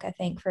important book, I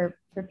think, for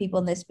people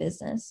in this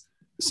business.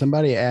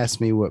 Somebody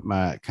asked me what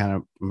my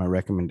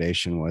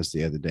recommendation was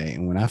the other day.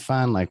 And when I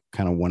find like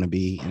kind of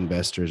wannabe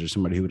investors or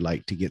somebody who would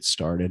like to get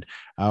started,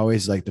 I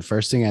always like, the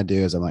first thing I do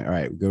is I'm like, all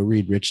right, go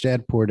read Rich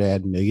Dad, Poor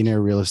Dad,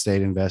 Millionaire Real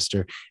Estate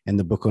Investor, and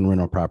the book on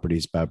rental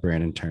properties by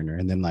Brandon Turner.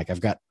 And then like,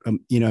 I've got, a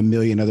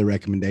million other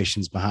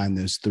recommendations behind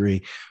those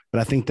 3, but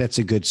I think that's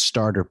a good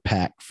starter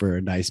pack for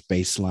a nice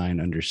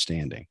baseline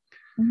understanding.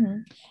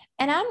 Mm-hmm.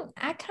 And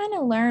I kind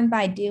of learn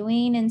by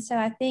doing. And so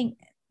I think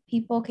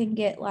people can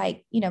get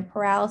like,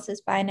 paralysis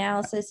by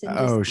analysis, and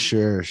just,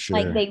 sure.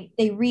 Like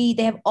they read,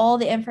 they have all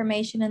the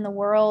information in the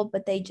world,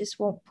 but they just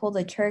won't pull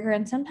the trigger.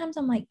 And sometimes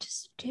I'm like,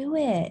 just do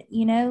it,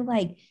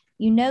 like,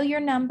 your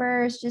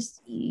numbers,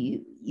 just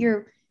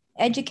you're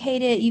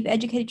educated, you've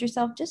educated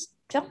yourself, just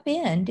jump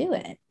in, do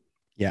it.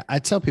 Yeah, I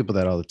tell people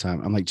that all the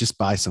time. I'm like, just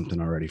buy something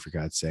already, for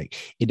God's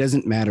sake. It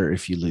doesn't matter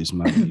if you lose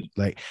money.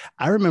 Like,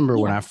 I remember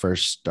when I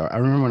first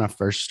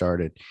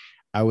started,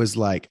 I was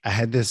like, I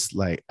had this,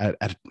 like, I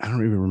don't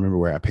even remember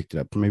where I picked it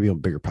up, maybe on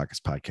Bigger Pockets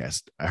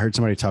podcast. I heard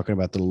somebody talking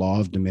about the law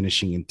of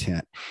diminishing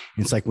intent.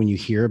 And it's like, when you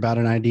hear about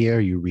an idea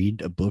or you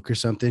read a book or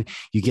something,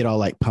 you get all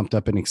like pumped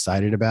up and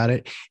excited about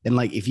it. And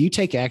like, if you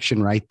take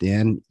action right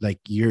then, like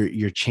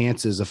your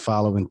chances of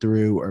following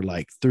through are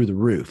like through the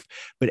roof.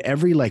 But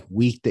every like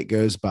week that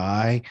goes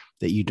by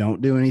that you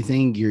don't do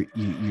anything,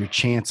 your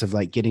chance of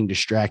like getting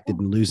distracted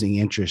and losing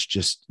interest,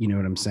 just, you know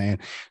what I'm saying?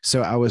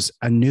 So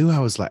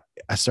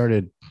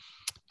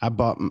I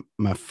bought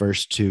my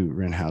first 2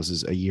 rent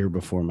houses a year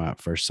before my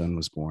first son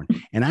was born.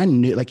 And I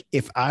knew, like,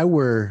 if I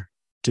were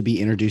to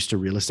be introduced to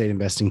real estate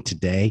investing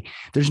today,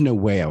 there's no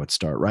way I would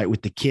start, right?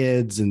 With the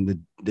kids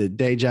and the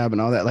day job and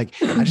all that. Like,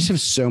 I just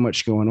have so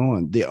much going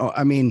on.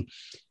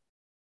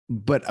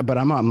 But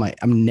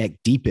I'm neck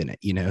deep in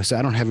it, so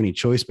I don't have any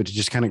choice but to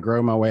just kind of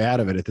grow my way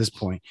out of it at this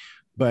point.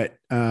 But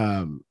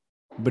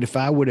if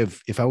I would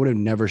have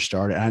never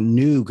started, I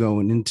knew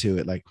going into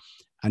it, like,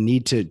 I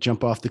need to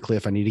jump off the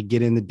cliff. I need to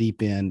get in the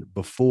deep end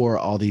before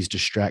all these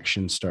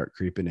distractions start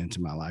creeping into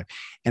my life.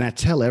 And I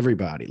tell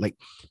everybody, like,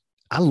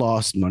 I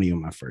lost money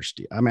on my first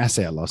deal. I mean, I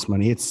say I lost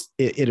money.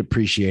 It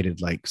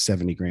appreciated like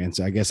 70 grand.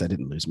 So I guess I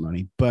didn't lose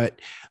money,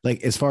 but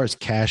like, as far as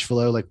cash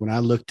flow, like when I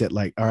looked at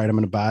like, all right, I'm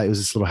going to buy, it was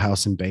this little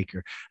house in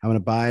Baker. I'm going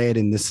to buy it.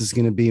 And this is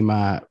going to be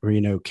my,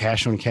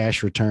 cash on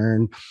cash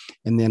return.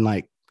 And then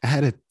like, I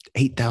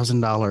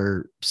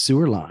 $8,000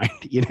 sewer line.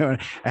 I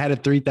had a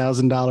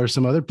 $3,000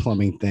 some other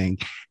plumbing thing.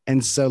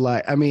 And so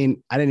like, I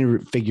mean, I didn't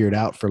even figure it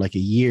out for like a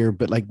year,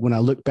 but like when I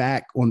look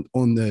back on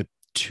the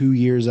 2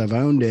 years I've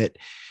owned it,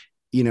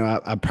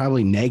 I'm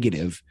probably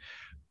negative,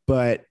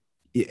 but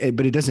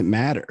it doesn't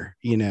matter.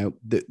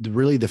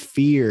 Really the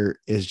fear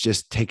is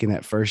just taking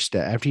that first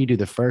step. After you do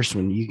the first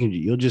one,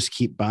 you'll just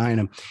keep buying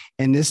them.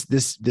 And this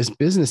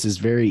business is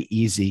very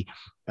easy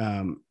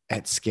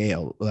at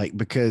scale, like,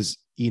 because,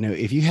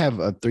 if you have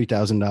a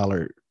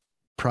 $3,000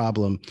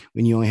 problem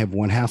when you only have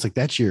one house, like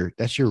that's your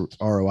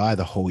ROI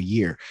the whole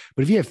year.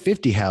 But if you have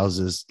 50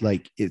 houses,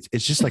 like it's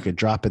just like a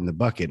drop in the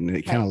bucket, and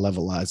it kind of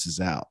levelizes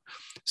out.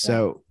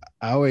 So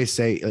I always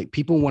say, like,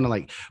 people want to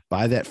like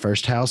buy that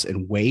first house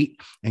and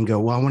wait and go,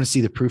 well, I want to see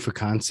the proof of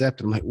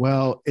concept. And I'm like,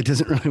 well, it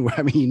doesn't really work.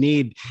 I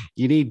mean,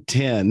 you need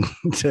 10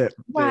 to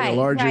a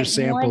larger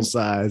sample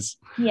size.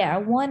 Yeah.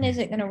 One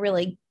isn't going to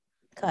really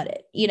cut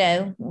it.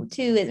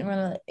 Two isn't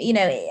really,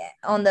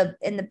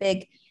 in the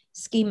big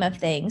scheme of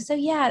things. So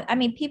yeah, I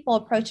mean, people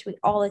approach me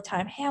all the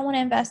time. Hey, I want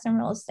to invest in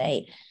real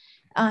estate.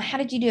 How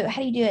did you do it?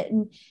 How do you do it?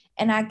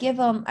 And I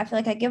feel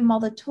like I give them all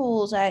the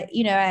tools. I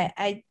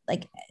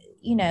like,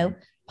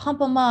 pump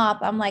them up.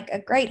 I'm like a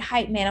great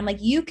hype man. I'm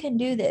like, you can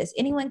do this.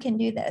 Anyone can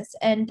do this.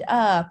 And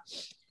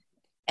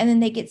then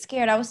they get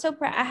scared. I was so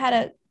proud. I had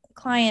a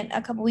client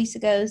a couple weeks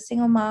ago,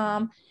 single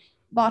mom,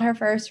 bought her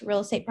first real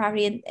estate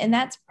property. And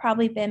that's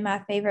probably been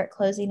my favorite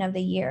closing of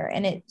the year.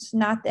 And it's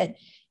not that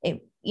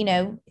it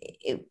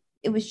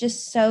was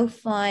just so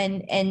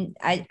fun. And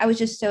I was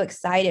just so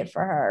excited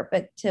for her,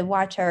 but to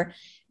watch her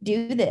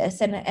do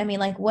this. And I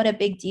mean, like, what a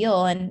big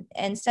deal.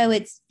 And so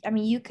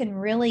you can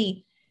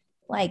really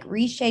like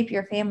reshape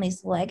your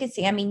family's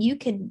legacy. I mean,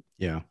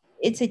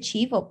 it's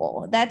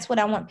achievable. That's what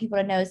I want people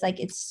to know, is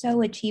like, it's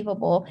so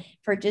achievable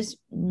for just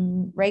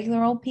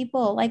regular old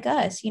people like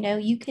us.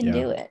 You can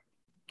do it.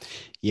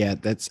 Yeah,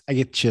 I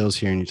get chills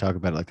hearing you talk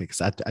about it like that,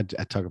 because I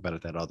talk about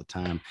it that all the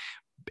time.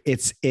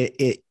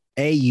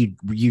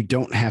 You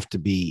don't have to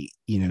be,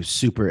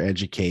 super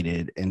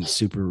educated and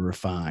super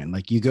refined.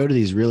 Like, you go to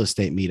these real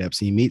estate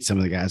meetups and you meet some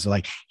of the guys, are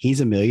like,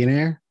 he's a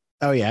millionaire.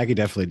 Oh yeah, I could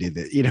definitely do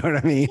that. You know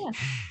what I mean? Yeah.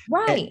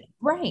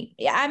 Right.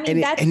 Yeah. I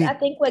mean, I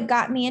think what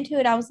got me into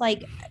it. I was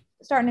like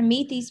starting to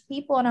meet these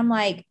people, and I'm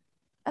like,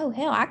 oh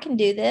hell, I can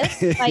do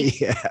this. Like,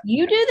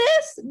 you do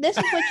this. This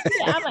is what you do.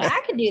 I'm like,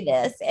 I can do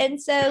this.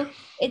 And so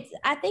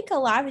I think a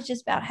lot of it's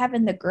just about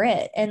having the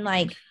grit and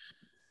like,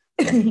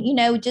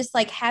 just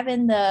like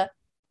having the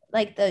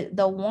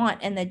want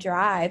and the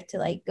drive to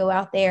like go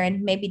out there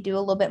and maybe do a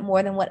little bit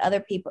more than what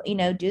other people,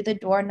 do the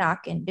door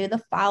knocking, do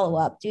the follow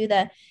up, do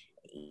the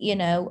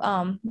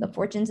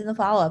fortunes in the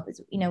follow up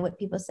is, what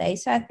people say.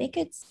 So I think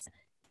it's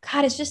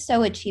just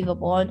so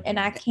achievable. And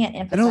I can't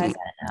emphasize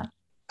that enough.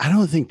 I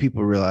don't think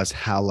people realize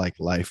how like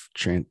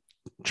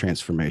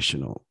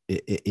transformational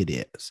it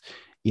is.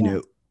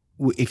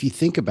 If you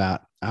think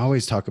about, I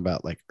always talk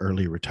about like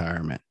early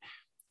retirement,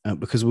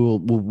 because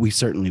we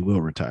certainly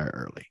will retire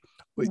early,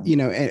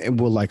 and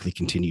we'll likely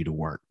continue to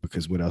work,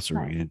 because what else are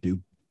we going to do?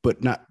 But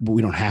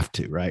we don't have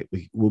to, right?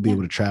 We'll be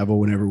able to travel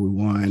whenever we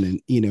want. And,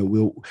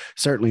 we'll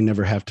certainly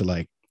never have to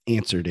like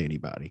answer to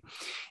anybody.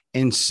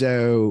 And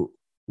so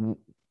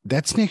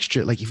that's next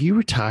year. Like, if you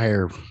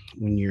retire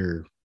when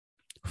you're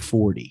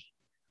 40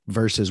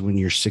 versus when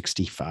you're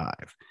 65,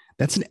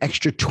 that's an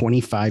extra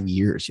 25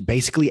 years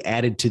basically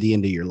added to the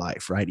end of your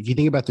life, right? If you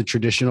think about the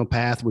traditional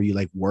path where you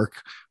like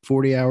work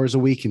 40 hours a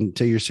week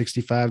until you're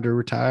 65 to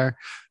retire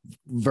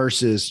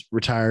versus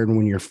retiring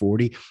when you're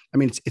 40, I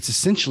mean, it's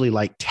essentially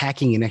like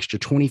tacking an extra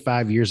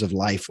 25 years of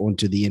life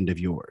onto the end of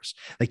yours.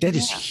 Like, that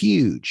is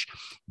huge.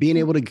 Being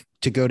able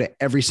to go to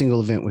every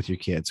single event with your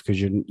kids, because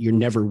you're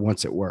never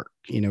once at work.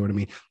 You know what I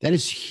mean? That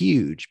is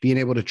huge. Being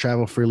able to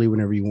travel freely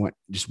whenever you want,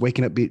 just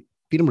waking up, being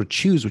able to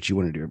choose what you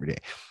want to do every day.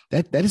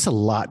 That is a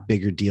lot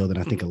bigger deal than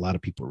I think a lot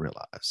of people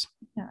realize.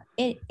 Yeah,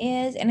 it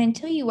is. And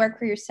until you work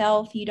for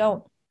yourself, you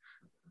don't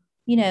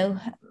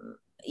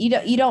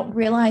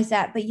realize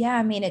that. But yeah,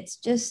 I mean, it's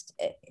just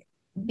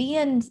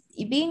being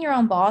your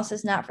own boss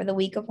is not for the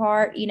weak of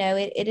heart.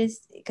 It is,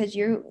 because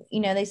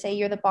they say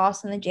you're the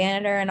boss and the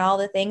janitor and all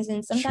the things.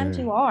 And sometimes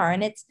you are.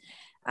 And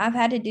I've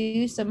had to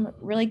do some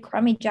really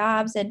crummy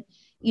jobs and,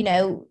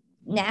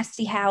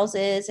 nasty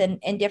houses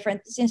and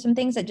different, some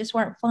things that just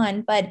weren't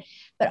fun, but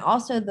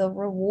also the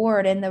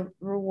reward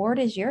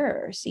is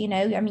yours.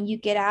 I mean, you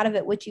get out of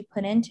it what you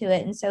put into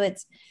it. And so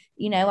it's,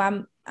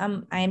 I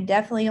am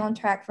definitely on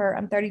track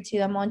I'm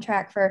 32. I'm on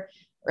track for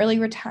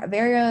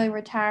very early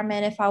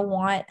retirement. If I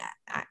want,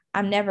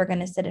 I'm never going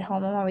to sit at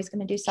home. I'm always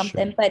going to do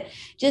something, but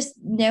just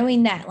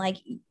knowing that like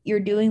you're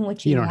doing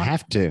what you don't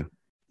have to.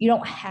 You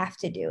don't have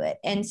to do it.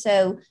 And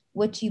so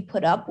what you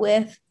put up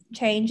with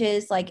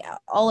changes, like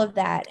all of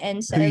that.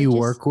 And so who you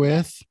work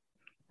with,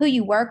 who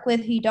you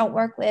don't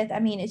work with. I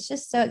mean, it's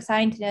just so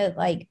exciting to know,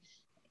 like,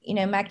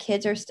 my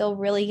kids are still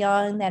really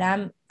young, that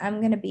I'm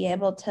going to be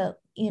able to,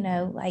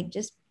 like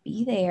just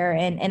be there.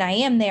 And I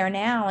am there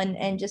now,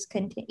 and just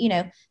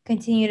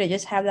continue to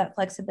just have that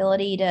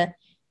flexibility to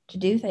to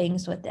do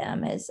things with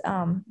them is,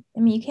 I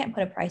mean, you can't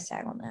put a price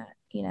tag on that,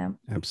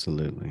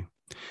 Absolutely.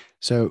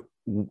 So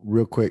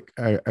real quick,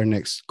 our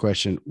next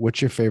question,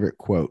 what's your favorite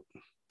quote?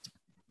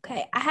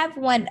 Okay, I have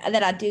one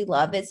that I do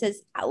love. It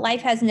says,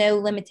 life has no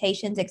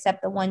limitations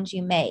except the ones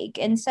you make.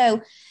 And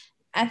so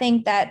I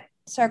think that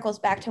circles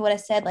back to what I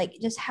said, like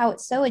just how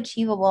it's so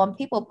achievable. And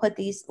people put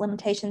these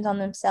limitations on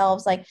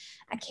themselves, like,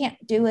 I can't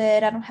do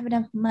it. I don't have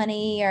enough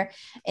money or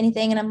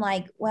anything. And I'm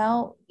like,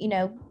 well,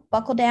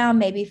 buckle down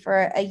maybe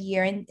for a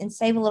year and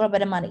save a little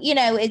bit of money.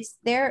 It's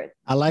there.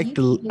 I like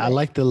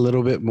the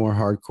little bit more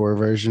hardcore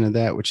version of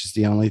that, which is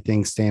the only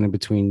thing standing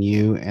between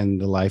you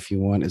and the life you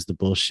want is the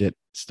bullshit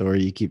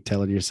story you keep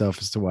telling yourself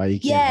as to why you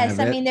can't have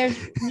it. I mean, there's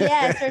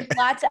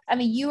lots of, I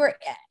mean,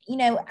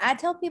 I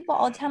tell people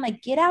all the time,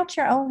 like, get out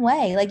your own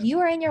way. Like, you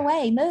are in your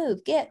way, move,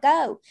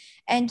 go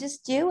and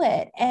just do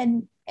it.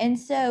 And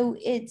so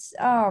it's,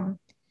 man,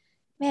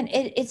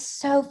 it's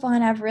so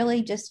fun. I've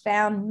really just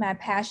found my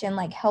passion,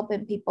 like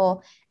helping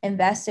people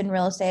invest in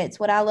real estate. It's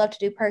what I love to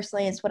do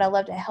personally. It's what I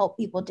love to help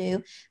people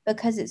do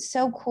because it's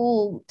so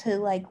cool to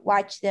like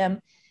watch them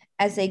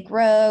as they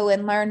grow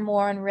and learn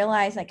more and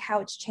realize like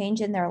how it's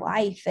changing their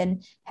life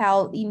and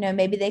how,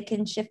 maybe they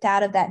can shift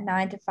out of that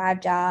 9 to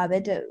 5 job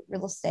into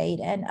real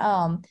estate.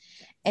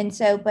 And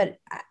so, but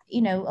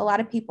a lot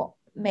of people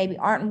maybe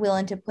aren't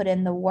willing to put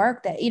in the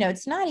work that,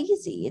 it's not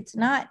easy. It's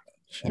not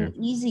an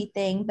easy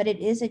thing, but it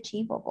is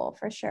achievable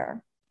for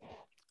sure.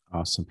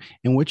 Awesome.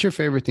 And what's your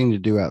favorite thing to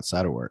do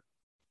outside of work?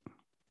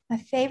 My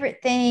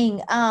favorite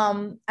thing,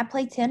 I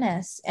play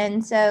tennis.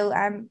 And so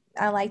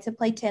I like to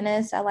play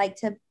tennis. I like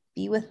to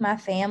be with my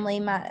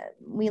family.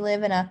 We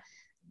live in a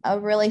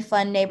really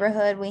fun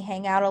neighborhood. We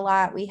hang out a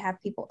lot. We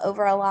have people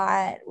over a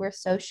lot. We're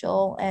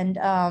social. And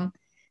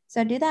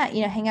so I do that,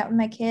 hang out with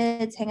my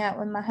kids, hang out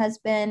with my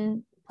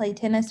husband, play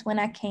tennis when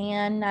I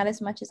can, not as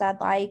much as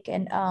I'd like.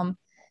 And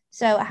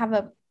so I have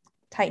a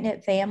tight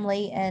knit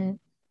family, and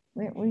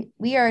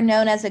we are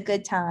known as a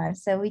good time.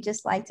 So we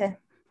just like to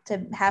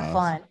have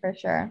fun for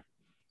sure.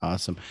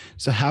 Awesome.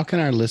 So how can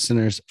our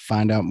listeners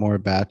find out more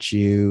about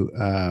you,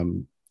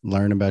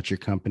 learn about your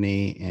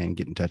company, and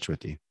get in touch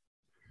with you?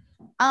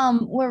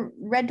 We're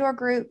Red Door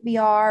Group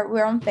BR.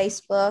 We're on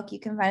Facebook. You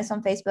can find us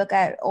on Facebook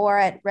at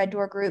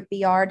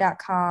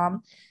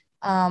reddoorgroupbr.com.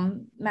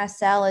 My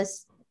cell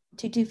is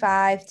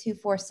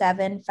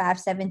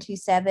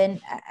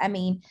 225-247-5727. I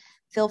mean,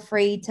 feel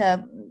free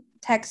to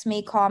text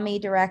me, call me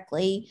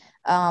directly.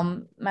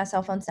 My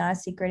cell phone's not a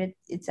secret.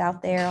 It's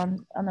out there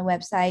on the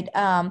website.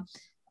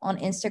 On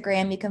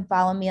Instagram, you can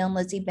follow me on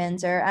Lizzy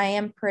Benzer.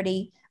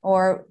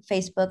 Or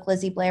Facebook,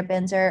 Lizzy Blair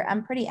Benzer.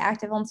 I'm pretty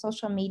active on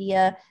social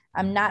media.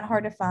 I'm not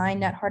hard to find,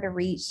 not hard to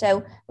reach.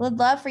 So would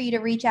love for you to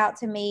reach out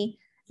to me.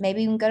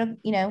 Maybe we can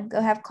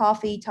go have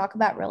coffee, talk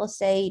about real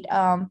estate,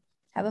 have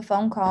a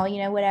phone call,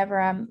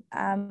 whatever.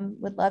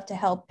 Would love to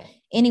help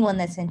anyone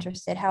that's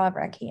interested,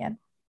 however I can.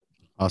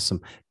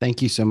 Awesome.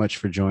 Thank you so much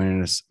for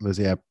joining us,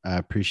 Lizzy. I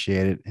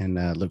appreciate it and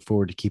look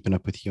forward to keeping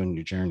up with you on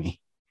your journey.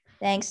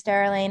 Thanks,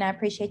 Sterling. I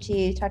appreciate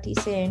you. Talk to you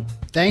soon.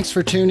 Thanks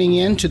for tuning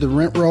in to the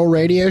Rent Roll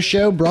Radio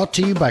Show brought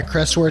to you by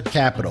Crestworth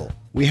Capital.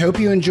 We hope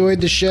you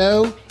enjoyed the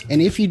show, and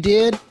if you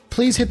did,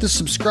 please hit the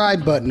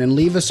subscribe button and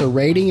leave us a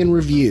rating and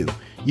review.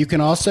 You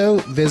can also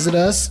visit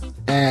us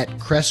at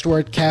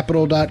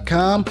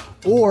crestworthcapital.com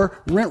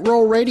or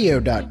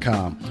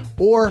rentrollradio.com,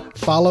 or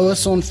follow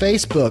us on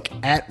Facebook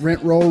at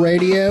Rent Roll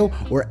Radio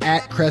or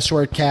at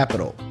Crestworth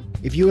Capital.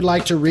 If you would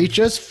like to reach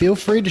us, feel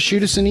free to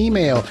shoot us an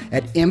email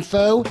at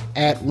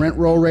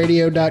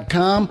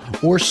info@rentrollradio.com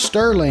or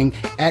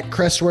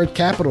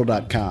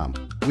sterling@crestworthcapital.com.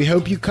 We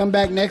hope you come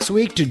back next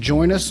week to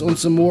join us on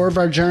some more of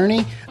our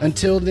journey.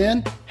 Until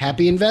then,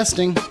 happy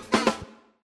investing.